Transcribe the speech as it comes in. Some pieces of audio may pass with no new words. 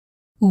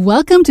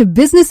Welcome to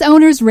Business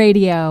Owners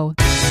Radio.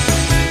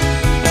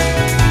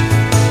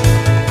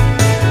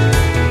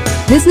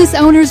 Business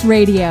Owners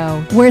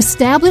Radio, where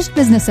established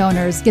business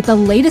owners get the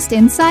latest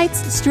insights,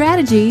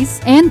 strategies,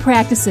 and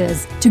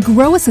practices to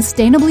grow a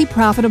sustainably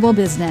profitable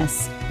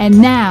business. And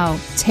now,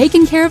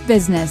 taking care of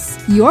business,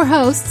 your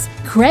hosts,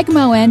 Craig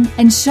Moen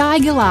and Shai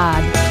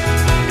Gilad.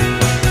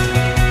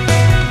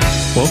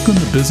 Welcome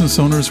to Business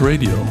Owners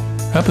Radio,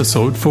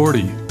 episode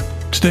 40.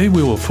 Today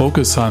we will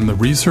focus on the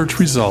research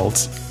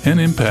results and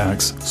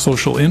impacts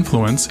social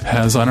influence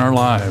has on our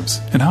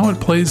lives and how it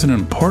plays an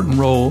important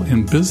role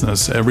in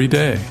business every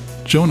day.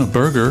 Jonah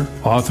Berger,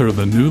 author of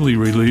the newly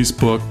released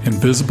book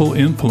Invisible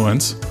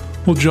Influence,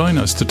 will join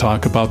us to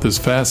talk about this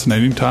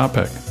fascinating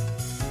topic.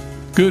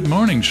 Good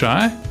morning,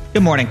 Shai.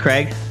 Good morning,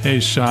 Craig.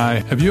 Hey, Shai,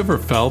 have you ever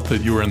felt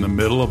that you were in the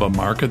middle of a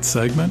market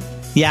segment?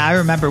 Yeah, I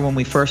remember when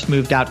we first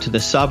moved out to the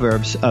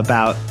suburbs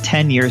about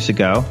 10 years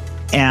ago.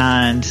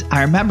 And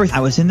I remember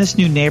I was in this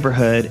new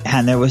neighborhood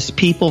and there was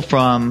people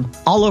from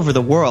all over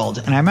the world.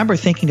 And I remember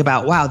thinking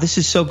about, wow, this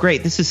is so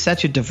great. This is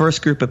such a diverse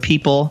group of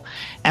people.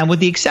 And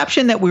with the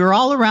exception that we were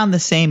all around the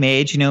same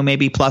age,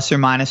 maybe plus or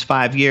minus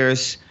 5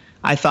 years,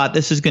 I thought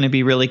this is going to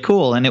be really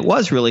cool. And it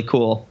was really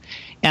cool.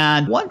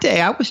 And one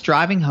day I was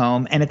driving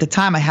home, and at the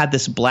time I had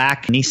this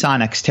black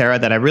Nissan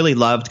Xterra that I really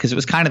loved because it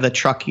was kind of the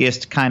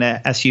truckiest kind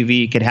of SUV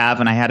you could have.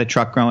 And I had a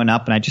truck growing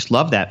up, and I just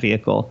loved that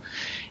vehicle.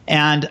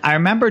 And I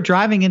remember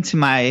driving into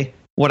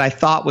what I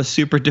thought was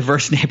super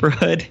diverse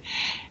neighborhood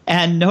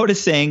and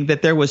noticing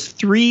that there was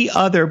 3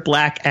 other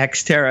black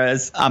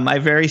Xterras on my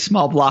very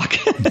small block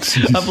of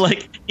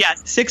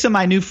 6 of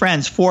my new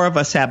friends. 4 of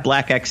us had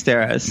black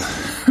Xterras.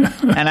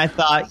 And I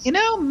thought,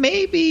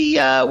 maybe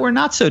we're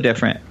not so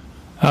different.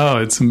 Oh,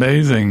 it's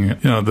amazing.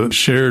 The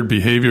shared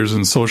behaviors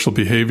and social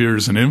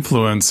behaviors and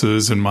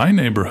influences in my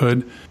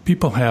neighborhood,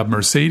 people have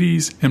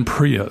Mercedes and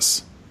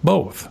Prius,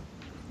 both.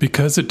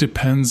 Because it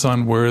depends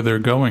on where they're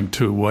going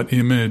to, what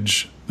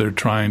image they're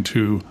trying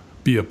to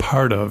be a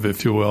part of,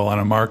 if you will, on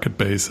a market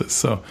basis.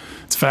 So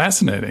it's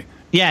fascinating.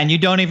 Yeah, and you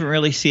don't even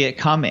really see it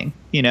coming,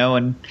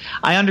 and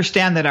I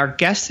understand that our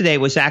guest today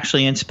was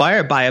actually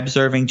inspired by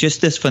observing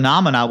just this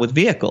phenomena with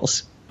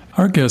vehicles.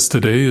 Our guest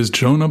today is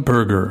Jonah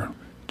Berger.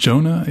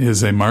 Jonah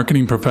is a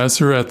marketing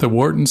professor at the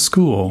Wharton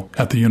School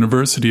at the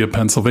University of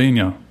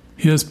Pennsylvania.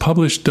 He has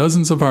published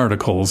dozens of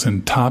articles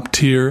in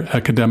top-tier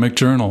academic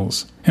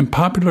journals, and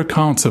popular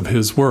accounts of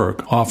his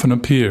work often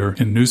appear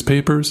in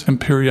newspapers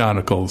and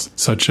periodicals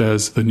such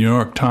as the New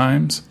York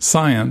Times,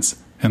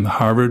 Science, and the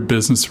Harvard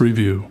Business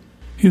Review.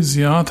 He is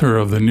the author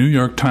of the New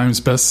York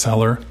Times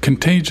bestseller,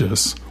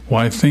 Contagious: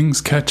 Why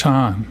Things Catch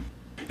On.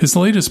 His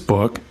latest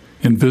book,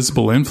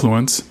 Invisible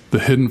Influence: The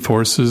Hidden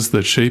Forces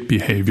That Shape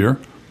Behavior,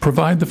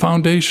 provide the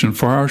foundation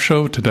for our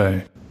show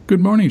today.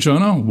 Good morning,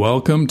 Jonah.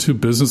 Welcome to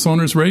Business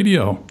Owners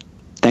Radio.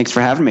 Thanks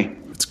for having me.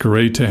 It's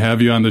great to have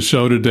you on the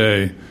show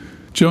today.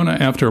 Jonah,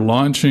 after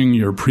launching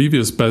your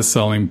previous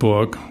best-selling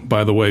book,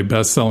 by the way,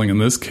 best-selling in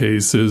this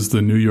case is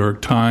the New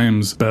York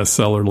Times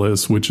bestseller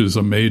list, which is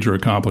a major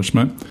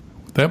accomplishment.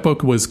 That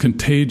book was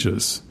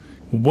Contagious.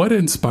 What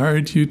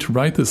inspired you to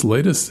write this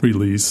latest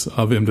release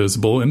of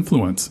Invisible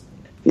Influence?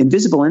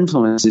 Invisible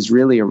Influence is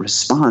really a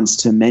response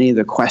to many of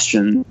the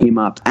questions that came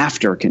up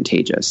after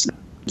Contagious.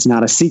 It's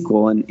not a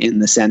sequel in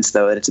the sense,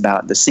 though, that it's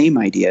about the same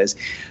ideas,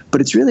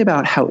 but it's really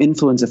about how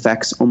influence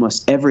affects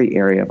almost every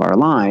area of our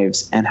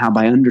lives and how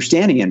by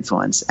understanding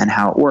influence and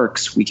how it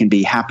works, we can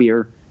be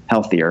happier,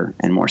 healthier,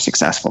 and more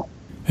successful.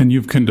 And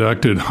you've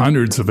conducted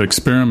hundreds of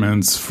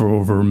experiments for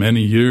over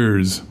many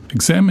years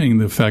examining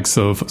the effects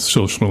of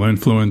social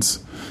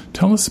influence.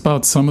 Tell us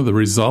about some of the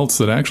results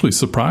that actually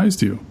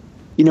surprised you.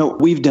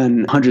 We've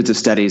done hundreds of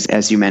studies,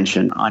 as you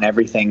mentioned, on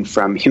everything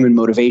from human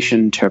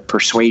motivation to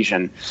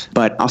persuasion.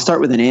 But I'll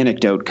start with an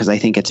anecdote because I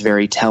think it's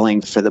very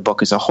telling for the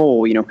book as a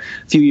whole. A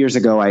few years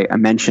ago, I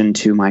mentioned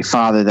to my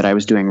father that I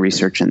was doing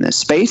research in this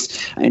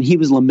space, and he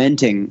was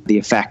lamenting the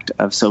effect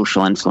of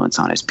social influence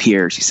on his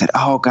peers. He said,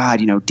 oh,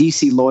 God,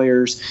 DC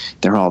lawyers,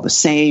 they're all the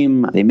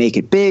same. They make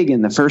it big,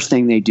 and the first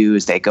thing they do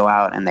is they go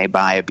out and they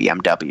buy a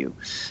BMW.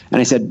 And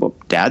I said, well,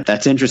 Dad,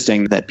 that's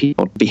interesting that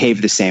people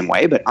behave the same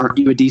way, but aren't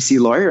you a DC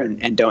lawyer?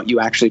 And don't you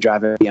actually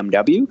drive a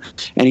BMW?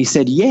 And he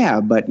said, yeah,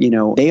 but,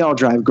 they all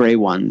drive gray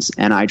ones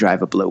and I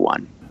drive a blue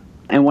one.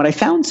 And what I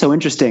found so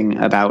interesting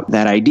about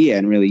that idea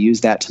and really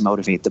used that to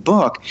motivate the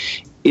book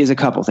is a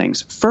couple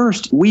things.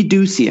 First, we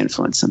do see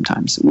influence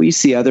sometimes. We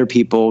see other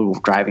people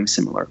driving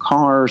similar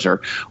cars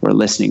or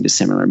listening to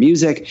similar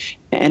music.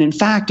 And in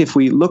fact, if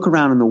we look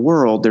around in the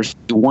world, there's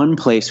one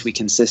place we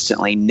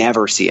consistently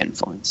never see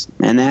influence,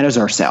 and that is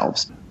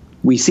ourselves.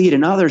 We see it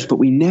in others, but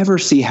we never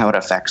see how it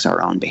affects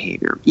our own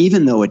behavior,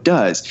 even though it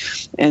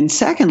does. And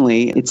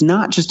secondly, it's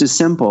not just as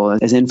simple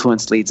as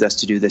influence leads us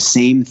to do the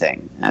same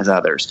thing as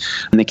others.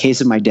 In the case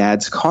of my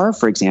dad's car,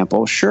 for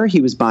example, sure,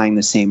 he was buying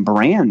the same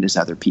brand as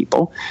other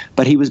people,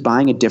 but he was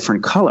buying a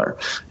different color.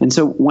 And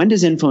so when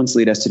does influence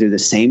lead us to do the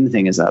same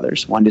thing as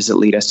others? When does it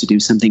lead us to do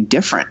something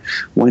different?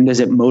 When does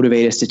it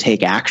motivate us to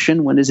take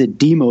action? When does it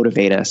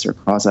demotivate us or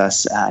cause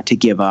us to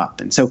give up?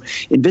 And so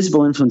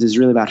invisible influence is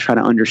really about trying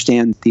to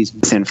understand these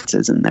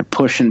influences and the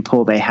push and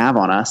pull they have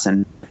on us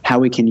and how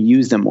we can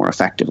use them more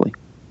effectively.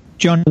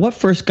 Jonah, what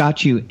first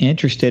got you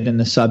interested in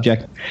the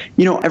subject?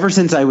 Ever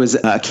since I was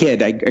a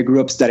kid, I grew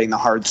up studying the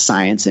hard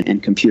science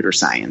and computer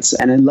science,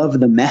 and I love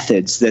the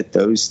methods that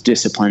those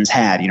disciplines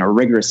had,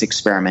 rigorous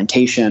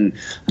experimentation,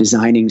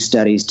 designing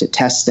studies to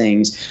test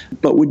things,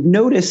 but would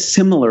notice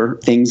similar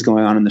things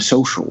going on in the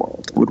social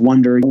world. Would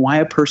wonder why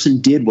a person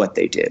did what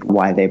they did,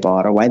 why they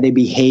bought, or why they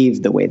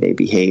behaved the way they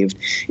behaved.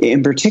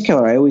 In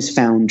particular, I always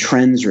found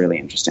trends really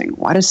interesting.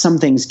 Why do some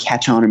things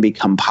catch on and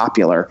become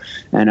popular,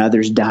 and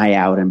others die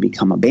out and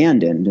become abandoned?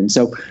 And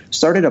so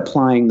started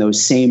applying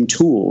those same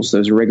tools,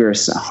 those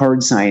rigorous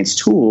hard science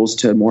tools,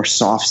 to more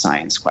soft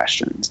science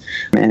questions.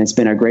 And it's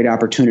been a great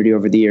opportunity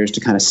over the years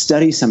to kind of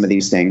study some of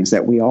these things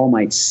that we all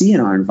might see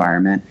in our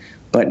environment,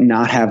 but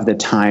not have the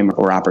time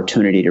or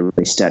opportunity to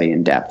really study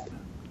in depth.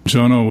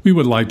 Jonah, we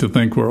would like to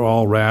think we're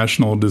all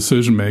rational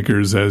decision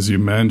makers, as you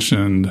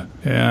mentioned,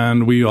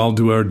 and we all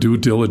do our due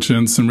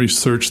diligence and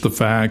research the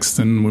facts,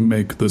 and we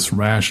make this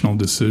rational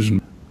decision.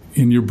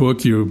 In your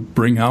book, you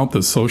bring out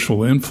the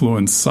social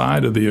influence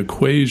side of the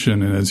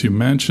equation, and as you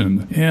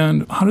mentioned,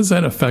 and how does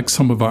that affect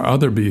some of our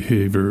other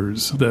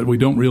behaviors that we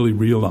don't really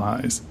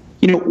realize?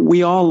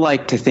 We all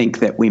like to think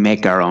that we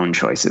make our own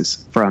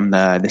choices, from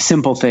the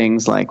simple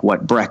things like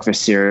what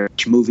breakfast cereal,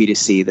 which movie to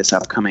see this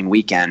upcoming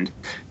weekend,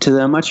 to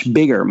the much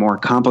bigger, more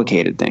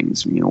complicated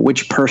things.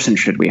 Which person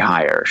should we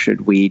hire?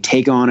 Should we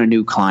take on a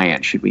new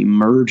client? Should we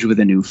merge with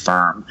a new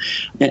firm?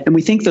 And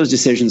we think those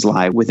decisions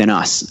lie within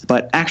us,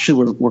 but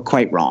actually we're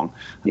quite wrong.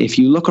 If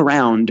you look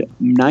around,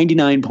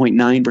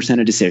 99.9%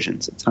 of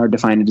decisions, it's hard to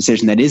find a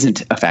decision that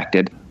isn't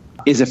affected,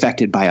 is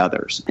affected by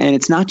others. And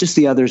it's not just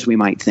the others we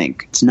might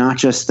think. It's not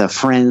just the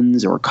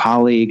friends or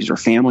colleagues or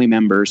family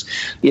members.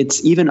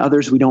 It's even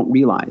others we don't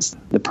realize.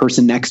 The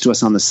person next to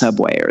us on the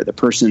subway or the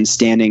person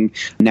standing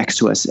next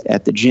to us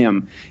at the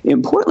gym.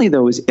 Importantly,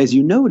 though, is, as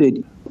you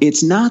noted,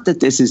 it's not that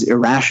this is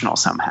irrational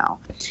somehow.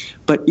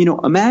 But,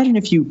 imagine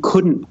if you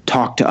couldn't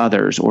talk to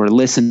others or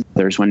listen to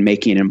others when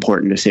making an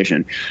important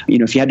decision.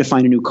 If you had to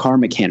find a new car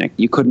mechanic,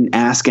 you couldn't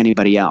ask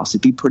anybody else.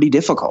 It'd be pretty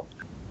difficult.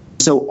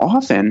 So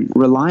often,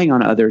 relying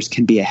on others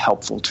can be a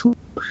helpful tool.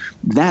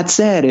 That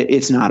said,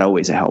 it's not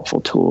always a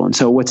helpful tool. And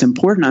so what's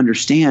important to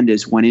understand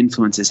is when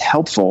influence is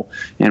helpful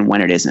and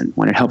when it isn't,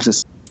 when it helps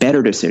us make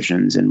better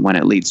decisions and when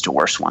it leads to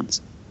worse ones.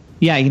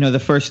 Yeah, the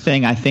first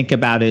thing I think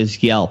about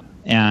is Yelp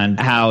and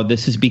how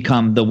this has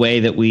become the way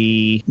that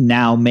we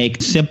now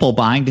make simple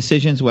buying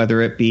decisions,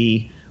 whether it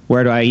be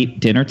where do I eat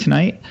dinner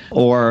tonight?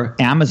 Or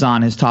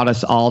Amazon has taught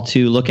us all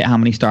to look at how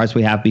many stars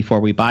we have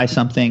before we buy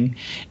something.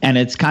 And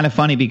it's kind of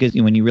funny because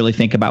when you really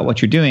think about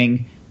what you're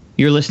doing,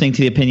 you're listening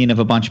to the opinion of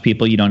a bunch of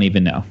people you don't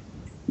even know.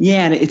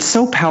 Yeah, and it's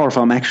so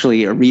powerful. I'm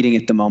actually reading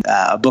at the moment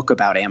a book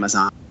about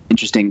Amazon.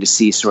 Interesting to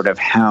see sort of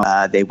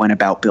how they went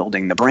about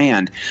building the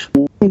brand.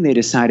 One thing they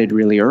decided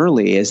really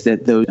early is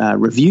that those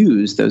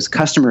reviews, those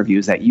customer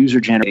reviews, that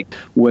user-generated,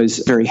 was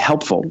very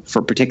helpful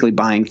for particularly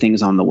buying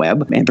things on the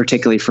web and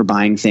particularly for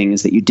buying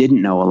things that you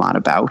didn't know a lot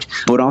about,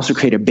 but would also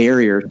create a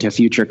barrier to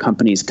future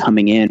companies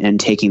coming in and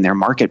taking their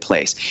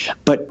marketplace.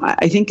 But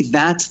I think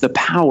that's the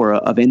power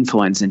of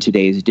influence in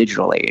today's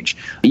digital age.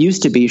 It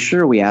used to be,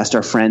 sure, we asked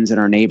our friends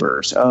and our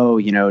neighbors, do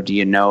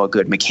you know a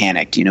good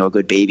mechanic? Do you know a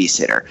good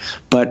babysitter?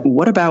 But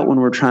what about when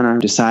we're trying to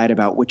decide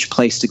about which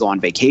place to go on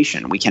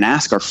vacation? We can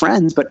ask our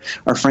friends, but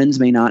our friends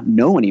may not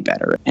know any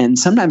better. And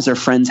sometimes our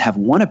friends have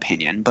one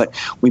opinion, but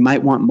we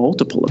might want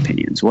multiple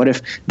opinions. What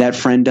if that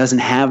friend doesn't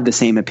have the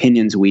same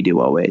opinions we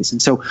do always?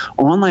 And so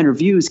online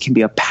reviews can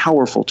be a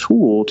powerful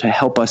tool to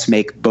help us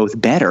make both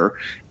better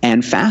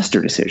and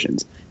faster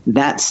decisions.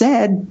 That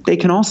said, they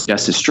can also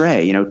just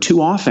astray.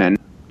 Too often,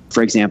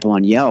 for example,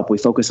 on Yelp, we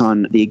focus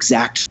on the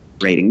exact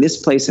rating. This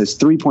place has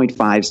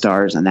 3.5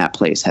 stars and that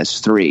place has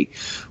 3.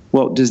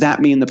 Well, does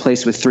that mean the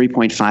place with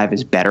 3.5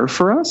 is better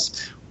for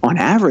us? On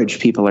average,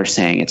 people are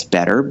saying it's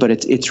better, but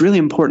it's really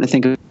important to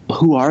think of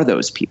who are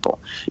those people?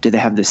 Do they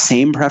have the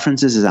same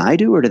preferences as I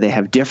do, or do they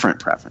have different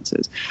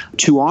preferences?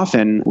 Too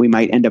often, we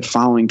might end up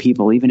following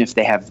people even if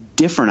they have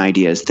different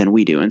ideas than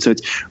we do. And so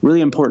it's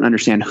really important to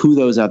understand who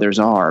those others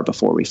are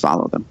before we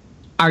follow them.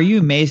 Are you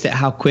amazed at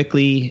how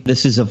quickly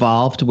this has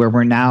evolved, where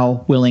we're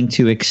now willing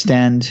to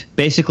extend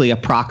basically a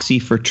proxy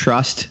for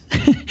trust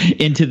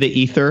into the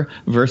ether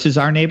versus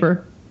our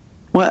neighbor?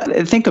 Well,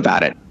 think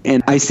about it.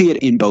 And I see it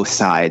in both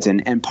sides.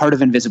 And part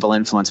of invisible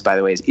influence, by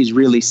the way, is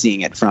really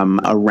seeing it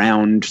from a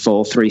round,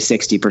 full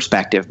 360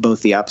 perspective,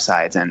 both the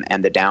upsides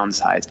and the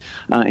downsides.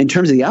 In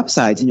terms of the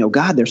upsides,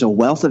 God, there's a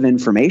wealth of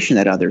information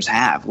that others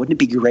have. Wouldn't it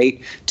be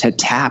great to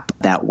tap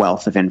that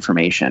wealth of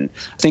information?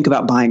 Think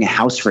about buying a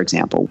house, for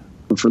example.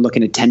 If we're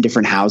looking at 10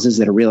 different houses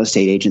that a real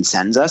estate agent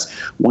sends us,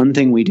 one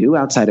thing we do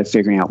outside of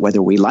figuring out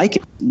whether we like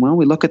it, well,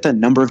 we look at the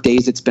number of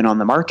days it's been on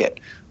the market.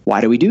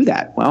 Why do we do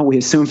that? Well, we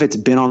assume if it's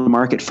been on the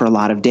market for a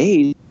lot of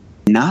days,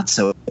 not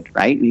so good,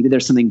 right? Maybe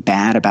there's something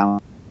bad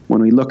about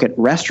when we look at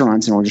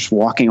restaurants and we're just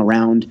walking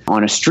around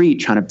on a street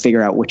trying to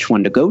figure out which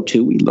one to go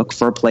to, we look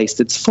for a place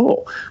that's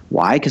full.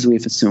 Why? Because we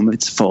assume if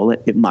it's full,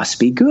 it must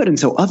be good. And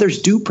so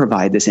others do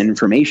provide this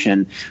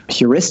information,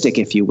 heuristic,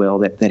 if you will,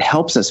 that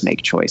helps us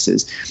make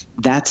choices.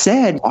 That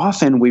said,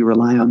 often we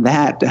rely on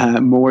that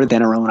more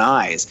than our own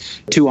eyes.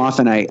 Too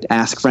often I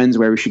ask friends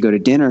where we should go to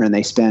dinner, and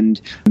they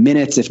spend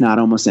minutes, if not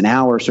almost an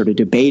hour, sort of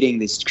debating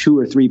these 2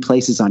 or 3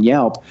 places on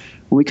Yelp.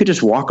 We could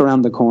just walk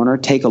around the corner,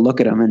 take a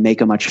look at them, and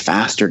make a much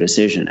faster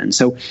decision. And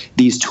so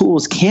these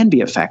tools can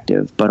be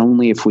effective, but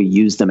only if we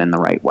use them in the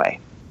right way.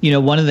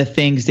 One of the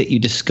things that you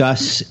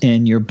discuss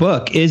in your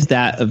book is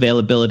that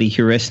availability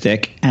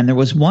heuristic. And there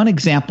was one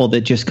example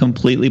that just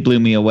completely blew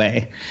me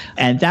away.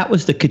 And that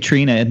was the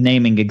Katrina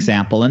naming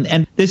example.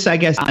 And this, I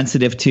guess,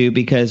 sensitive too,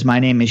 because my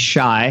name is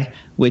Shai,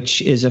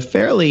 which is a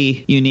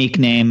fairly unique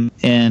name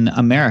in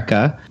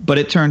America. But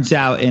it turns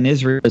out in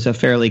Israel is a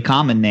fairly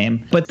common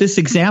name. But this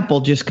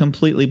example just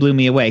completely blew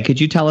me away.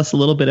 Could you tell us a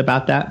little bit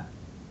about that?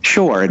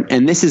 Sure.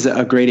 And this is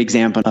a great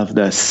example of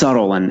the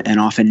subtle and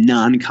often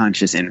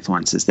non-conscious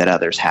influences that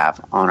others have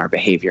on our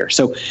behavior.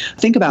 So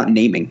think about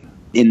naming.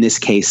 In this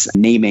case,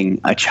 naming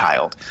a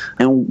child.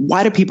 And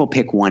why do people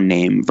pick one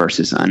name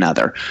versus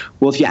another?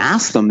 Well, if you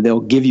ask them,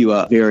 they'll give you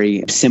a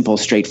very simple,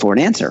 straightforward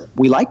answer.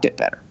 We liked it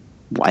better.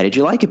 Why did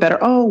you like it better?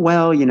 Oh,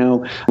 well,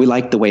 we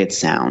liked the way it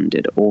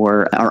sounded,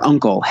 or our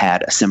uncle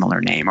had a similar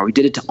name, or we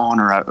did it to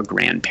honor a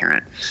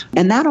grandparent.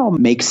 And that all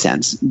makes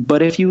sense.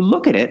 But if you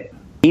look at it,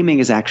 naming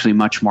is actually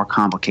much more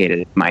complicated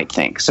than you might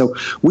think. So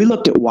we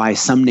looked at why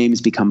some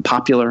names become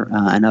popular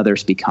and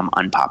others become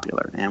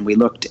unpopular. And we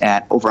looked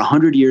at over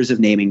 100 years of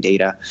naming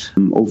data,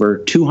 over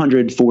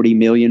 240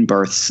 million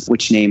births,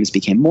 which names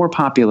became more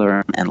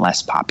popular and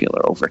less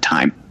popular over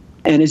time.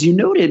 And as you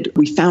noted,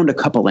 we found a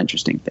couple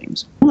interesting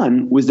things.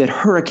 One was that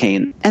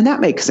hurricane, and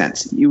that makes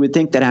sense. You would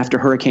think that after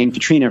Hurricane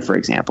Katrina, for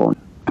example, the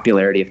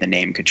popularity of the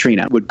name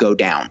Katrina would go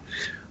down.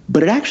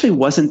 But it actually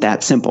wasn't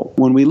that simple.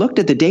 When we looked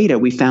at the data,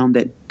 we found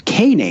that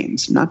K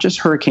names, not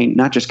just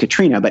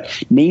Katrina,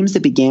 but names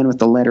that began with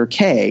the letter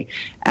K,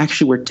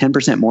 actually were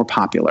 10% more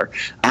popular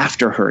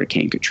after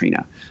Hurricane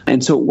Katrina.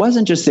 And so it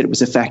wasn't just that it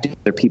was affecting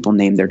whether people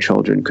named their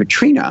children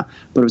Katrina,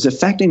 but it was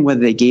affecting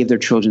whether they gave their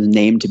children's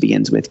name to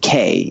begins with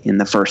K in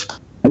the first place.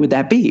 Why would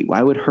that be?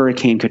 Why would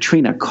Hurricane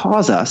Katrina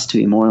cause us to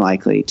be more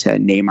likely to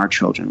name our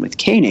children with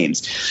K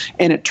names?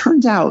 And it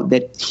turns out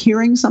that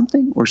hearing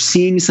something or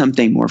seeing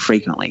something more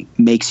frequently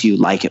makes you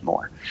like it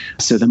more.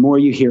 So the more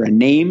you hear a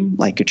name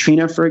like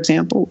Katrina, for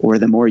example, or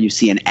the more you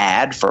see an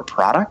ad for a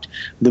product,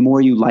 the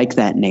more you like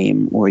that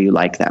name or you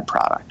like that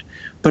product.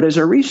 But as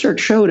our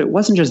research showed, it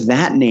wasn't just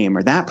that name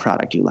or that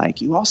product you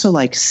like. You also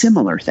like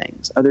similar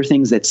things, other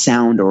things that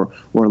sound or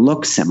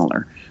look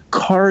similar.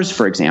 Cars,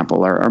 for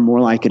example, are more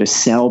likely to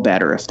sell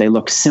better if they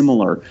look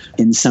similar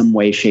in some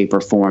way, shape,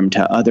 or form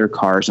to other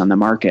cars on the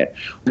market.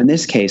 In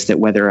this case, that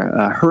whether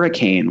a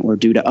hurricane or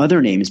due to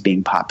other names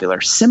being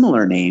popular,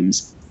 similar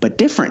names but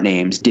different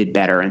names did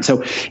better. And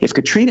so if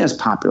Katrina is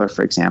popular,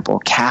 for example,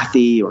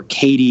 Kathy or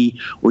Katie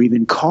or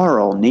even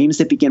Carl, names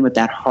that begin with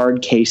that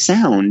hard K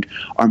sound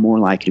are more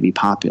likely to be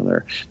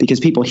popular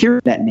because people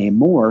hear that name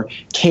more.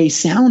 K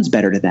sounds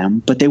better to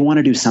them, but they want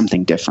to do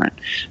something different.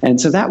 And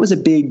so that was a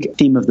big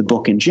theme of the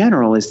book in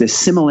general, is this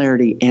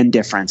similarity and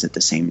difference at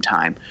the same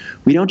time.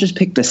 We don't just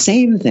pick the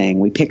same thing,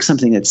 we pick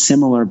something that's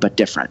similar but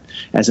different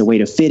as a way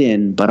to fit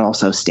in but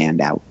also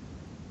stand out.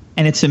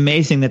 And it's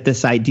amazing that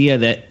this idea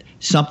that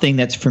something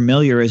that's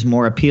familiar is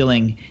more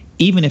appealing,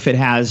 even if it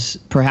has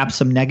perhaps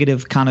some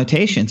negative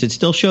connotations, it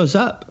still shows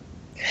up.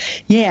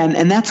 Yeah,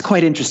 and that's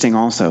quite interesting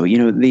also.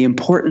 The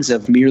importance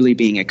of merely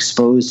being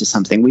exposed to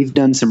something. We've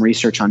done some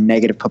research on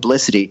negative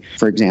publicity,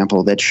 for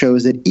example, that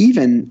shows that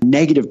even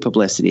negative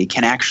publicity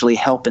can actually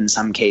help in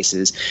some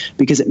cases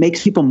because it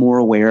makes people more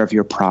aware of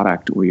your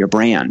product or your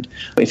brand.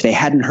 If they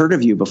hadn't heard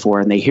of you before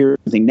and they hear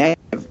something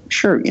negative,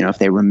 sure, if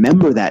they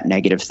remember that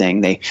negative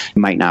thing, they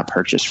might not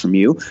purchase from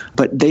you,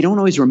 but they don't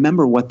always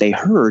remember what they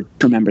heard.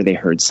 Remember they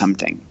heard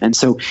something. And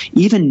so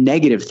even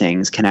negative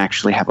things can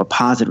actually have a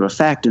positive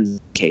effect in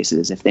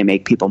cases if they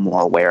make people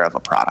more aware of a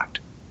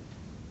product.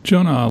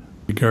 Jonah,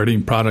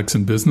 regarding products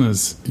and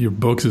business, your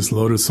book is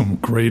loaded with some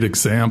great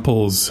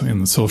examples in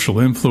the social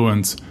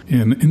influence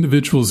in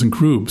individuals and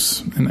groups.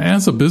 And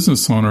as a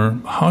business owner,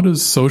 how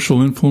does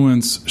social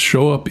influence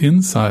show up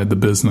inside the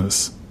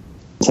business?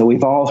 So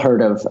we've all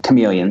heard of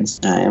chameleons.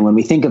 And when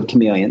we think of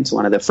chameleons,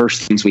 one of the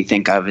first things we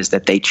think of is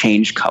that they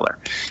change color.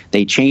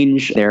 They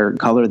change their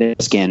color of their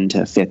skin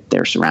to fit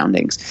their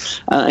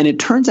surroundings. And it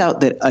turns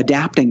out that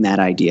adapting that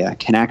idea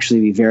can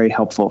actually be very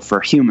helpful for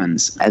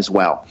humans as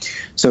well.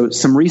 So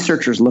some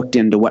researchers looked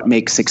into what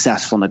makes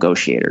successful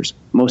negotiators.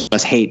 Most of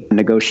us hate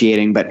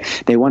negotiating, but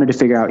they wanted to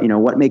figure out,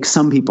 what makes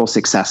some people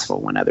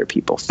successful when other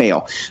people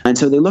fail. And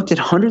so they looked at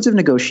hundreds of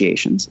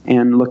negotiations,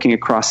 and looking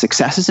across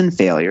successes and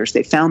failures,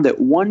 they found that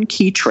one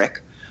key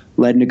trick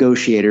led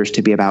negotiators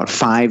to be about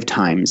 5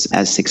 times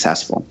as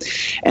successful.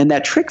 And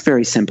that trick,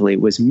 very simply,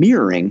 was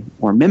mirroring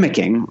or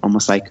mimicking,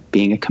 almost like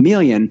being a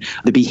chameleon,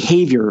 the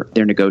behavior of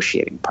their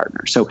negotiating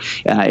partner. So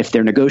if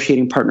their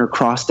negotiating partner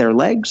crossed their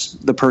legs,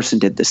 the person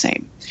did the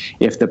same.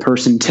 If the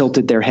person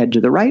tilted their head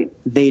to the right,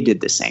 they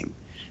did the same.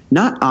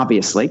 Not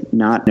obviously,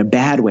 not in a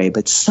bad way,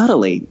 but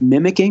subtly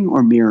mimicking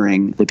or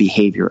mirroring the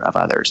behavior of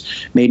others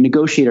made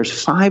negotiators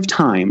 5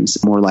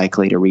 times more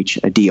likely to reach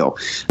a deal.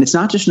 And it's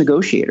not just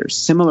negotiators.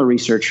 Similar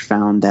research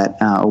found that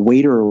a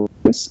waiter,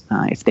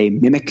 if they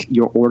mimic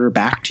your order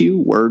back to you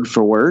word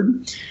for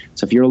word,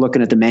 so if you're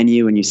looking at the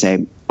menu and you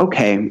say,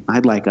 okay,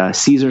 I'd like a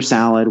Caesar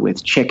salad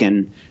with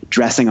chicken,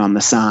 dressing on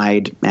the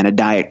side, and a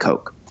Diet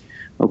Coke.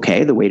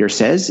 Okay, the waiter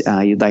says,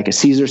 you'd like a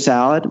Caesar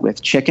salad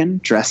with chicken,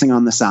 dressing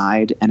on the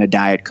side, and a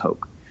Diet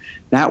Coke.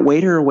 That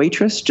waiter or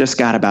waitress just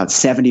got about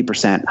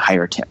 70%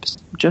 higher tips,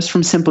 just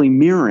from simply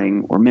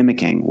mirroring or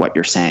mimicking what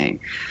you're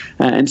saying.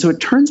 And so it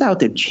turns out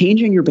that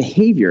changing your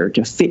behavior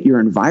to fit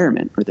your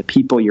environment or the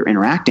people you're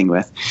interacting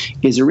with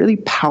is a really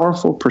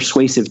powerful,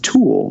 persuasive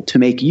tool to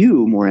make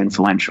you more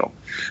influential.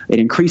 It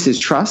increases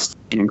trust,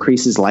 it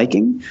increases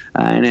liking,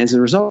 and as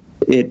a result,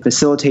 it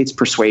facilitates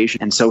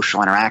persuasion and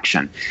social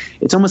interaction.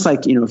 It's almost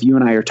like, if you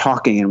and I are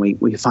talking and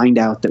we find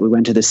out that we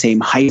went to the same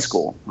high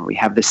school or we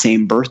have the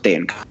same birthday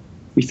in common.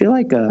 We feel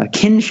like a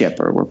kinship,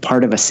 or we're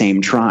part of a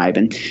same tribe.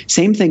 And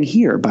same thing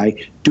here,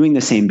 by doing the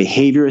same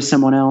behavior as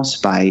someone else,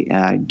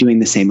 by doing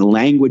the same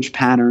language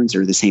patterns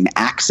or the same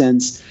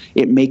accents,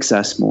 it makes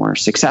us more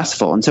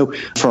successful. And so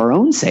for our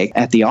own sake,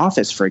 at the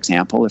office, for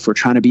example, if we're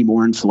trying to be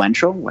more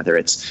influential, whether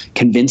it's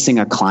convincing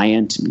a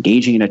client,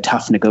 engaging in a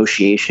tough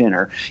negotiation,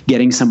 or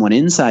getting someone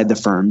inside the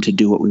firm to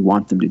do what we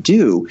want them to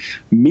do,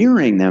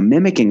 mirroring them,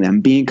 mimicking them,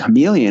 being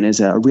chameleon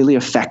is a really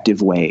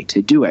effective way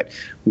to do it.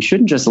 We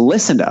shouldn't just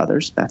listen to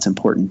others, that's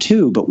important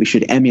too, but we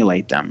should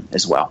emulate them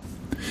as well.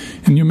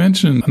 And you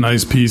mentioned a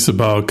nice piece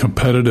about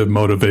competitive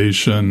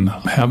motivation,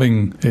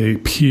 having a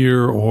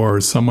peer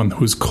or someone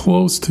who's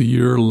close to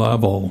your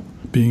level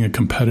being a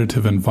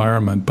competitive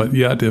environment, but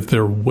yet if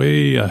they're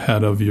way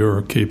ahead of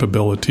your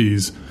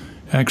capabilities,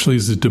 actually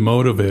is a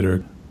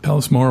demotivator. Tell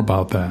us more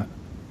about that.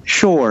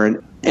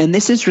 Sure. And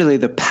this is really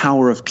the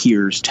power of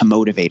peers to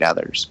motivate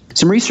others.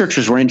 Some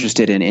researchers were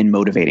interested in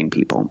motivating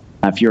people.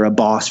 If you're a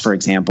boss, for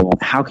example,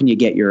 how can you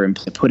get your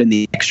employee to put in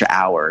the extra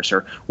hours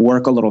or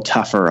work a little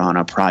tougher on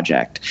a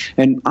project?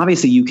 And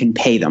obviously you can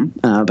pay them,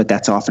 but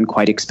that's often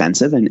quite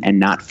expensive and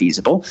not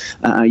feasible.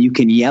 You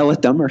can yell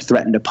at them or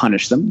threaten to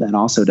punish them. That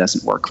also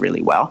doesn't work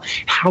really well.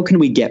 How can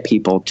we get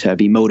people to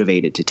be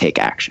motivated to take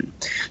action?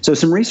 So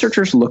some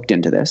researchers looked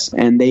into this,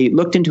 and they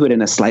looked into it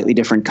in a slightly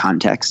different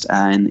context,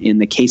 in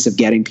the case of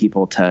getting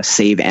people to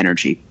save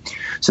energy.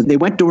 So they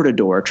went door to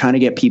door trying to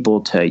get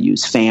people to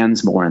use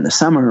fans more in the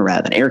summer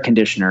rather than air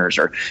conditioners,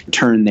 or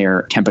turn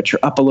their temperature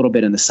up a little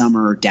bit in the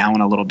summer or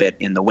down a little bit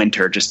in the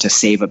winter just to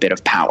save a bit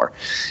of power.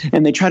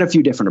 And they tried a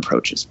few different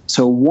approaches.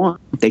 So one,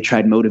 they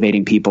tried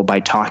motivating people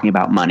by talking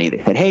about money.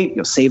 They said, hey,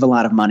 you'll save a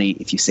lot of money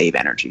if you save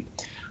energy.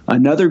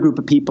 Another group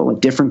of people, a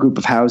different group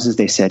of houses,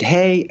 they said,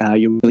 hey,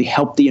 you'll really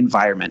help the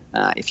environment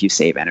if you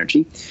save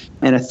energy.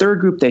 And a third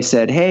group, they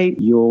said, hey,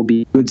 you'll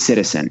be a good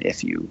citizen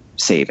if you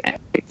save energy.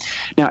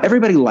 Now,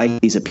 everybody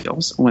liked these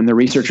appeals. When the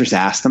researchers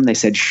asked them, they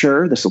said,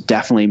 sure, this will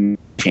definitely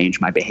change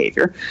my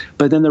behavior.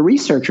 But then the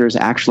researchers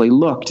actually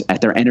looked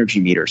at their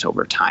energy meters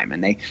over time,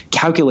 and they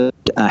calculated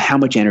how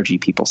much energy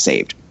people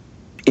saved.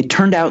 It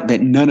turned out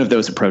that none of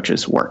those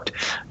approaches worked.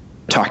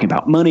 Talking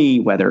about money,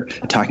 whether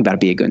talking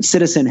about being a good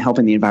citizen,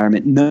 helping the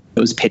environment, none of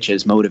those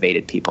pitches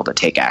motivated people to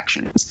take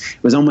action. It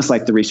was almost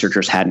like the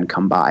researchers hadn't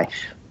come by.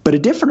 But a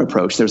different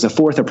approach, there was a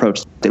fourth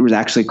approach that was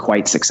actually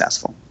quite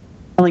successful.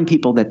 Telling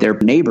people that their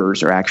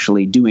neighbors are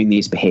actually doing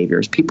these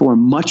behaviors, people are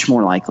much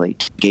more likely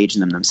to engage in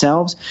them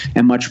themselves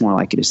and much more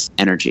likely to save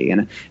energy.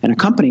 And a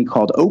company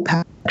called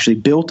OPAP actually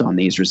built on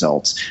these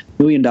results,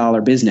 $1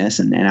 billion business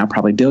and now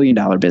probably $1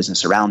 billion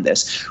business around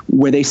this,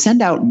 where they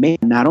send out mail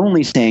not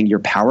only saying your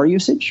power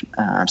usage,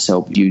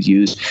 so you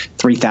used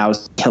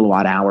 3,000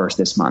 kilowatt hours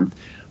this month,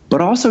 but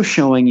also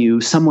showing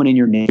you someone in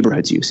your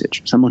neighborhood's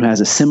usage, someone who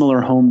has a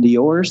similar home to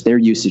yours, their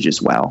usage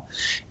as well.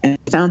 And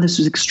I found this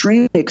was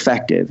extremely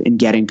effective in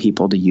getting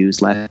people to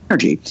use less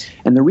energy.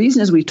 And the reason,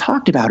 as we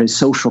talked about, is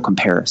social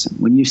comparison.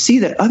 When you see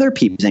that other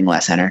people are using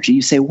less energy,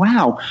 you say,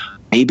 wow,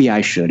 maybe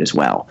I should as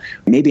well.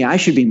 Maybe I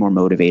should be more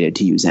motivated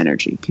to use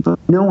energy. People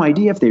have no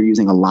idea if they're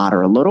using a lot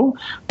or a little,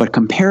 but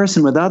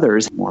comparison with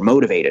others, more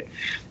motivated.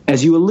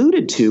 As you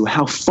alluded to,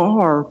 how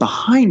far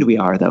behind we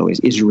are, though,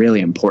 is really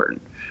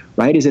important,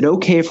 right? Is it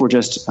okay if we're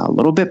just a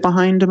little bit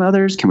behind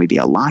others? Can we be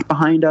a lot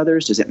behind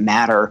others? Does it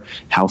matter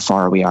how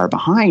far we are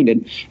behind?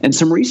 And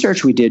some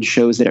research we did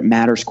shows that it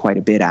matters quite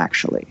a bit,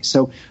 actually.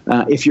 So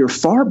if you're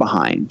far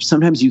behind,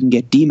 sometimes you can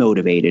get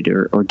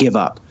demotivated or give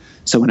up.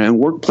 So in a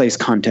workplace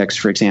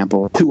context, for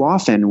example, too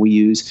often we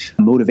use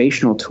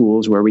motivational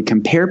tools where we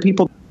compare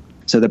people.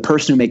 So the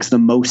person who makes the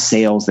most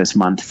sales this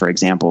month, for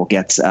example,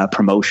 gets a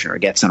promotion or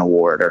gets an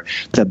award, or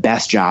the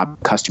best job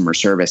customer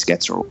service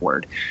gets a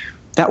reward.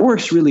 That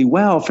works really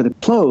well for the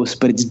close,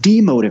 but it's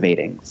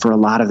demotivating for a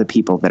lot of the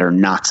people that are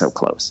not so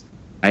close.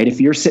 Right?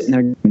 If you're sitting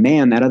there,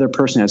 man, that other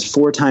person has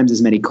 4 times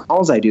as many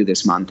calls I do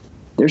this month,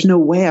 there's no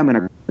way I'm going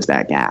to close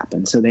that gap.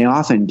 And so they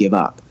often give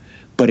up.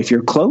 But if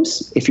you're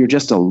close, if you're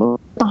just a little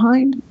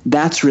behind,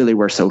 that's really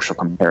where social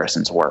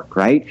comparisons work,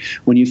 right?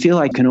 When you feel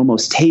like you can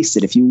almost taste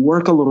it, if you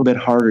work a little bit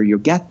harder, you'll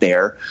get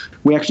there.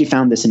 We actually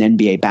found this in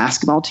NBA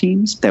basketball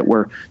teams that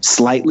were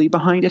slightly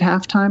behind at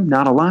halftime,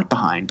 not a lot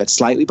behind, but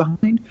slightly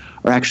behind,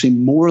 are actually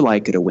more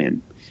likely to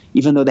win.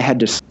 Even though they had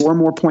to score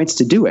more points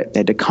to do it,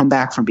 they had to come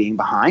back from being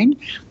behind,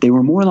 they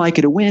were more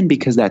likely to win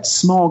because that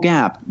small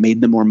gap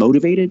made them more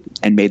motivated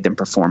and made them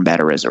perform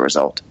better as a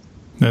result.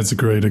 That's a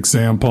great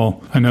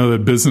example. I know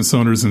that business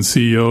owners and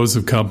CEOs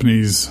of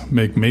companies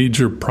make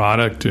major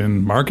product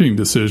and marketing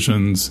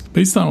decisions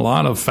based on a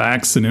lot of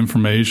facts and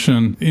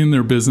information in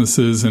their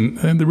businesses, and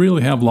they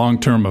really have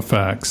long-term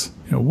effects.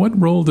 What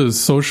role does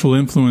social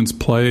influence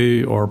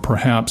play, or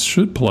perhaps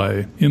should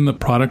play, in the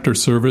product or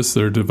service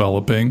they're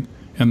developing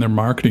and their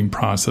marketing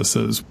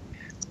processes?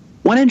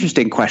 One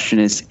interesting question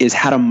is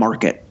how to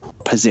market,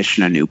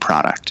 position a new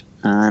product.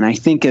 And I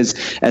think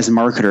as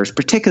marketers,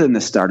 particularly in the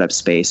startup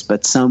space,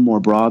 but some more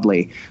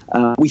broadly,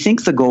 we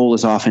think the goal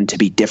is often to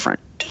be different,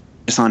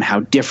 just on how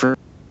different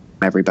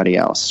from everybody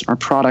else. Our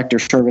product or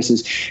service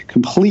is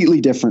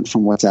completely different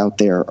from what's out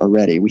there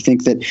already. We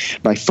think that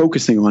by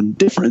focusing on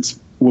difference,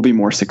 we'll be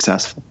more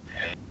successful.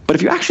 But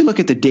if you actually look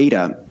at the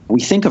data,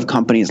 we think of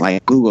companies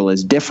like Google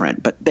as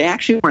different, but they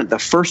actually weren't the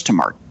first to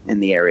market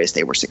in the areas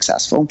they were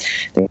successful.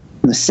 They were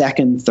the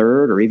second,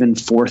 third, or even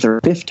fourth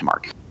or fifth to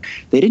market.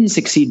 They didn't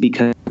succeed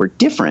because they were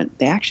different.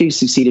 They actually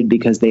succeeded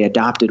because they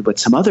adopted what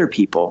some other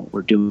people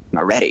were doing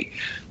already.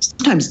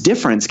 Sometimes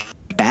difference can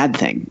be a bad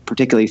thing,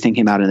 particularly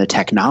thinking about in the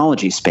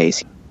technology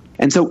space.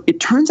 And so it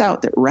turns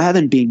out that rather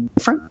than being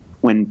different,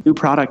 when new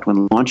product,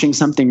 when launching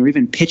something, or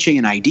even pitching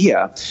an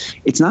idea,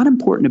 it's not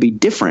important to be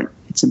different.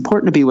 It's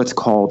important to be what's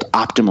called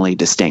optimally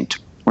distinct,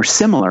 or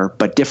similar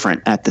but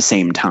different at the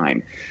same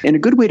time. And a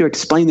good way to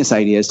explain this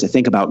idea is to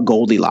think about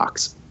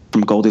Goldilocks.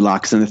 From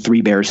Goldilocks and the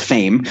Three Bears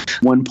fame.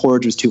 One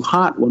porridge was too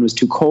hot, one was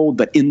too cold,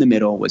 but in the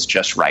middle was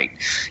just right.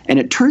 And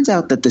it turns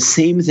out that the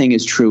same thing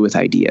is true with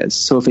ideas.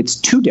 So if it's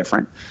too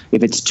different,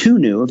 if it's too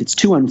new, if it's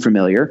too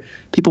unfamiliar,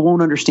 people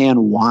won't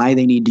understand why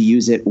they need to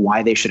use it,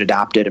 why they should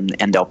adopt it,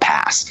 and they'll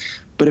pass.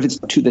 But if it's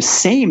too the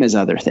same as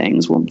other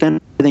things, well,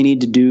 then they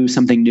need to do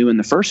something new in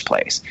the first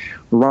place.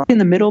 Right in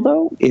the middle,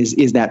 though,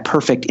 is that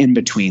perfect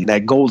in-between,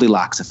 that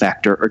Goldilocks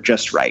effect, or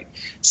just right.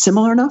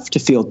 Similar enough to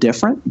feel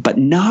different, but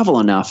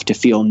novel enough to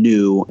feel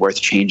new, worth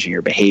changing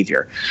your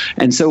behavior.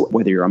 And so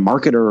whether you're a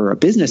marketer or a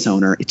business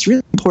owner, it's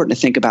really important to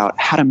think about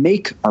how to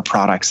make our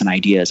products and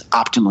ideas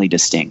optimally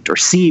distinct, or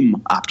seem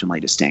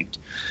optimally distinct.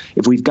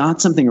 If we've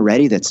got something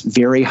already that's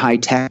very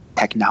high-tech,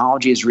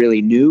 technology is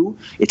really new,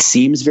 it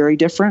seems very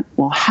different,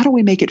 well, how do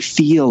we make it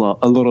feel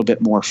a little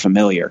bit more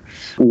familiar?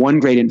 One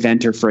great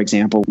inventor, for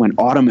example, when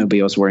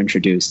automobiles were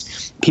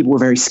introduced, people were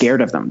very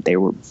scared of them. They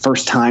were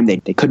first time, they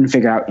couldn't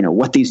figure out,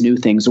 what these new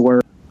things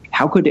were.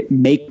 How could it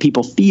make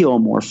people feel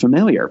more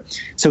familiar?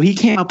 So he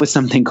came up with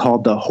something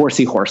called the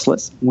Horsey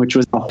Horseless, which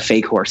was a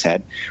fake horse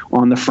head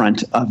on the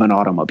front of an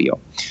automobile.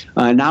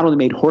 Not only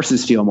made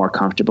horses feel more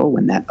comfortable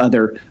when that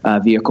other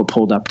vehicle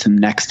pulled up to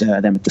next to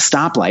them at the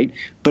stoplight,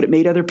 but it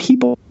made other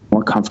people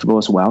more comfortable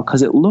as well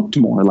because it looked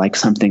more like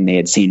something they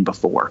had seen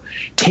before.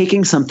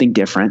 Taking something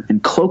different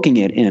and cloaking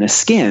it in a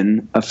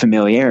skin of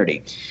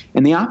familiarity.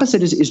 And the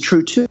opposite is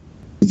true too.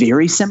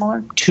 Very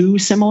similar, too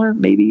similar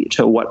maybe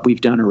to what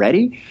we've done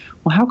already.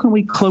 Well, how can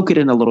we cloak it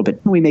in a little bit?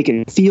 How can we make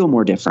it feel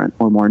more different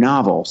or more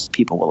novel so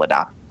people will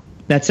adopt?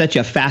 That's such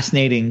a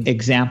fascinating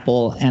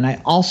example. And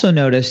I also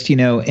noticed,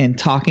 in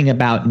talking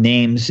about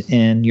names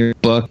in your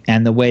book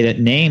and the way that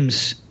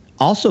names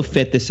also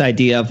fit this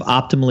idea of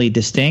optimally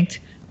distinct,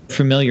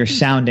 familiar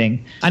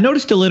sounding. I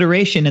noticed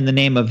alliteration in the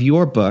name of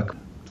your book,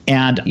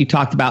 and you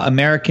talked about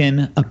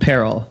American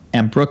Apparel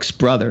and Brooks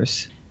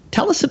Brothers.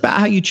 Tell us about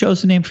how you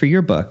chose the name for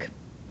your book.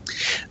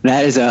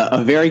 That is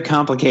a very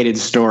complicated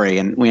story,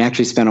 and we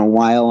actually spent a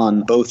while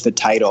on both the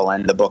title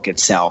and the book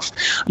itself.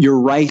 You're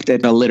right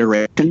that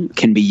alliteration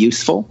can be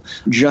useful.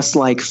 Just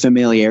like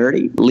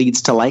familiarity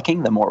leads to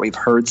liking, the more we've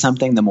heard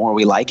something, the more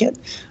we like it.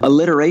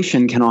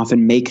 Alliteration can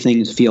often make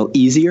things feel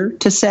easier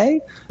to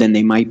say than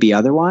they might be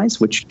otherwise,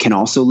 which can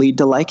also lead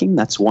to liking.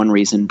 That's one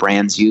reason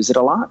brands use it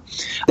a lot.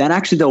 That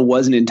actually, though,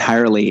 wasn't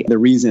entirely the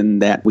reason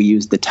that we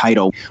used the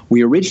title.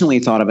 We originally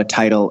thought of a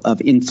title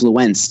of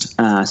influenced,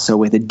 so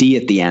with a D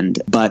at the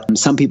end. But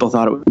some people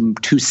thought it was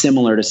too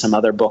similar to some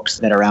other books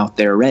that are out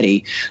there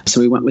already.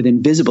 So we went with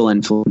invisible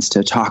influence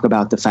to talk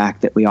about the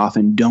fact that we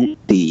often don't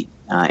see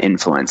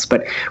influence.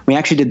 But we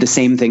actually did the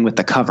same thing with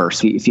the cover.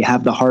 So if you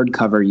have the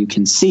hardcover, you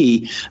can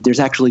see there's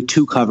actually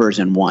two covers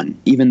in one.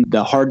 Even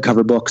the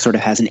hardcover book sort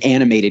of has an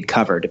animated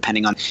cover.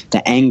 Depending on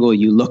the angle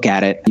you look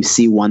at it, you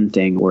see one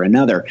thing or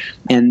another.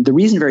 And the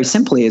reason very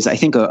simply is I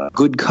think a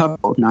good cover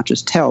will not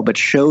just tell, but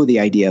show the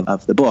idea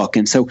of the book.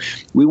 And so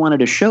we wanted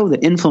to show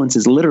that influence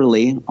is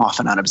literally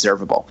often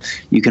unobservable.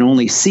 You can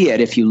only see it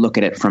if you look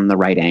at it from the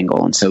right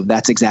angle. And so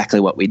that's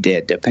exactly what we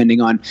did. Depending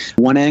on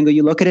one angle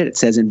you look at it, it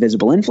says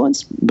invisible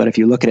influence. But if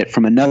you look at it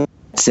from another,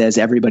 it says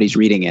everybody's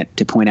reading it,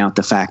 to point out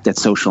the fact that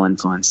social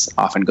influence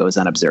often goes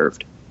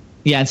unobserved.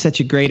 Yeah, it's such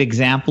a great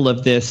example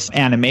of this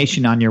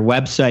animation on your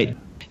website,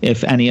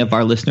 if any of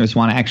our listeners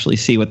want to actually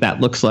see what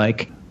that looks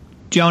like.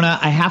 Jonah,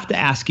 I have to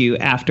ask you,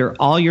 after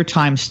all your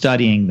time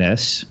studying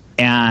this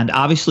and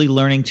obviously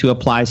learning to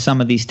apply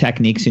some of these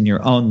techniques in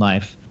your own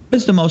life, what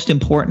is the most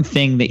important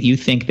thing that you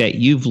think that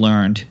you've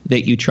learned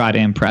that you try to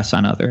impress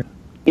on others?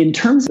 In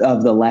terms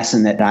of the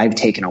lesson that I've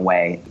taken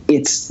away,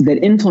 it's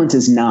that influence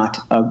is not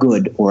a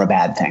good or a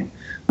bad thing.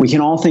 We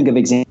can all think of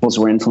examples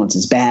where influence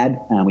is bad.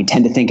 We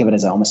tend to think of it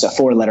as almost a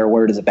four-letter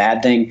word as a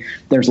bad thing.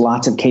 There's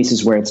lots of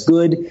cases where it's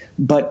good,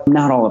 but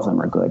not all of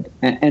them are good.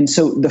 And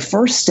so the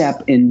first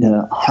step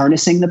into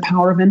harnessing the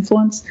power of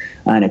influence,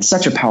 and it's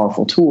such a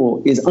powerful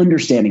tool, is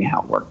understanding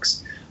how it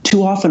works.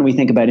 Too often we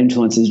think about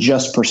influence as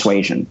just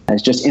persuasion,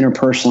 as just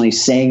interpersonally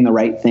saying the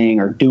right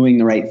thing or doing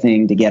the right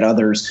thing to get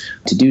others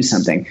to do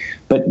something.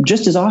 But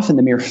just as often,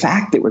 the mere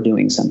fact that we're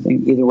doing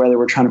something, either whether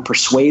we're trying to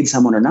persuade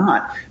someone or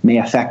not, may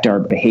affect our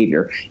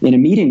behavior. In a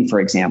meeting,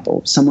 for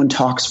example, someone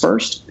talks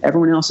first,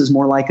 everyone else is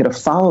more likely to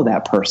follow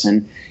that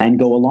person and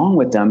go along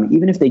with them,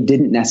 even if they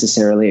didn't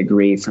necessarily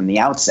agree from the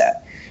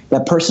outset.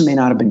 That person may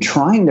not have been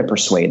trying to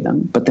persuade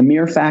them, but the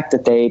mere fact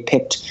that they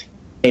picked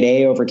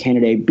A over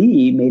candidate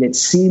B made it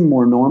seem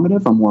more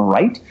normative or more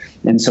right,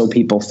 and so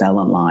people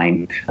fell in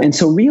line. And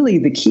so really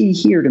the key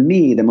here to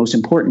me, the most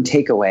important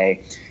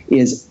takeaway,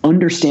 is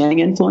understanding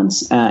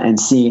influence and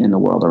seeing it in the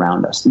world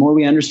around us. The more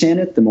we understand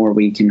it, the more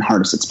we can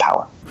harness its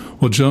power.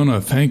 Well, Jonah,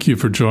 thank you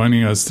for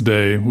joining us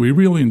today. We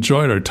really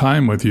enjoyed our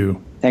time with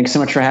you. Thanks so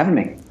much for having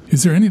me.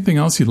 Is there anything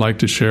else you'd like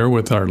to share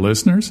with our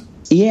listeners?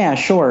 Yeah,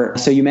 sure.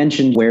 So you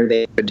mentioned where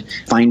they could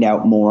find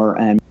out more,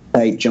 and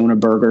Jonah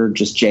Berger,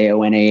 just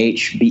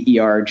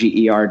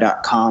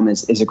JONAHBERGER.com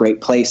is a great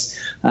place.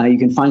 You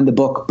can find the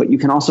book, but you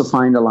can also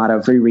find a lot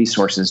of free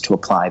resources to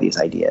apply these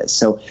ideas.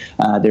 So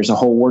there's a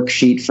whole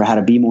worksheet for how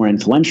to be more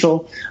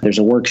influential. There's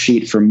a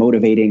worksheet for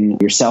motivating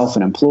yourself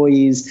and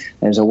employees.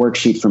 There's a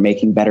worksheet for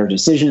making better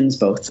decisions,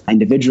 both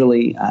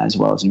individually as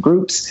well as in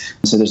groups.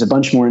 So there's a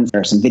bunch more.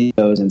 There are some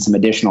videos and some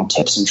additional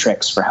tips and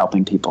tricks for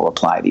helping people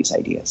apply these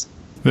ideas.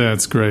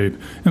 That's great.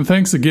 And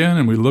thanks again,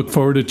 and we look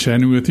forward to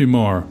chatting with you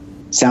more.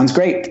 Sounds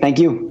great. Thank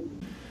you.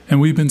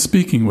 And we've been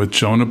speaking with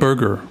Jonah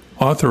Berger,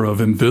 author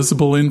of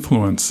Invisible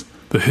Influence,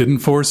 The Hidden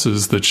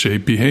Forces That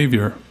Shape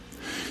Behavior.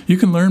 You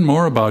can learn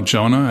more about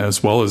Jonah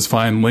as well as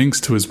find links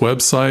to his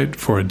website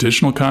for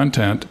additional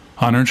content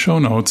on our show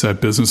notes at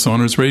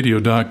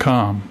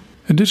businessownersradio.com.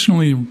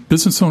 Additionally,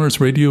 Business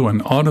Owners Radio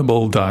and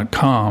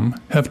Audible.com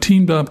have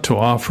teamed up to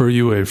offer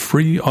you a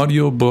free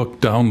audiobook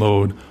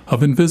download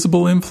of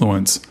Invisible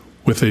Influence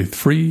with a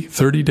free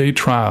 30-day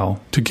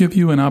trial to give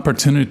you an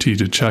opportunity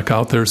to check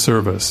out their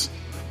service.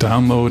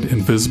 Download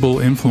Invisible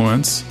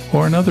Influence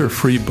or another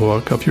free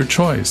book of your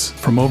choice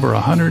from over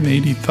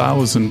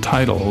 180,000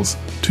 titles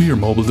to your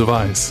mobile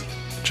device.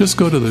 Just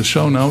go to the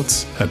show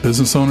notes at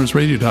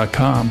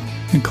businessownersradio.com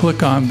and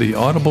click on the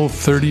Audible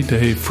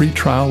 30-day free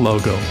trial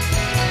logo.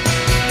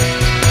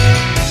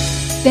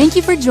 Thank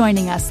you for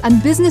joining us on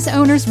Business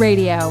Owners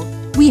Radio.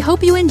 We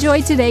hope you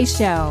enjoyed today's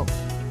show.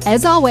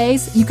 As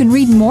always, you can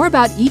read more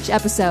about each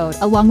episode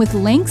along with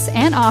links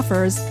and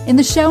offers in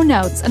the show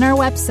notes on our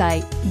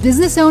website,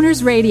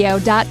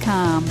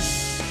 businessownersradio.com.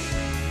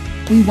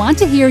 We want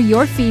to hear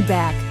your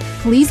feedback.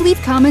 Please leave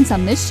comments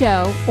on this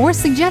show or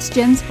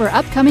suggestions for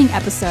upcoming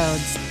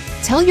episodes.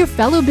 Tell your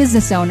fellow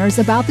business owners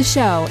about the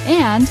show,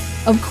 and,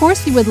 of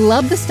course, we would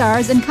love the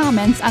stars and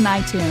comments on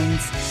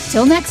iTunes.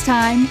 Till next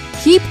time,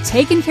 keep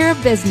taking care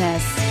of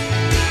business.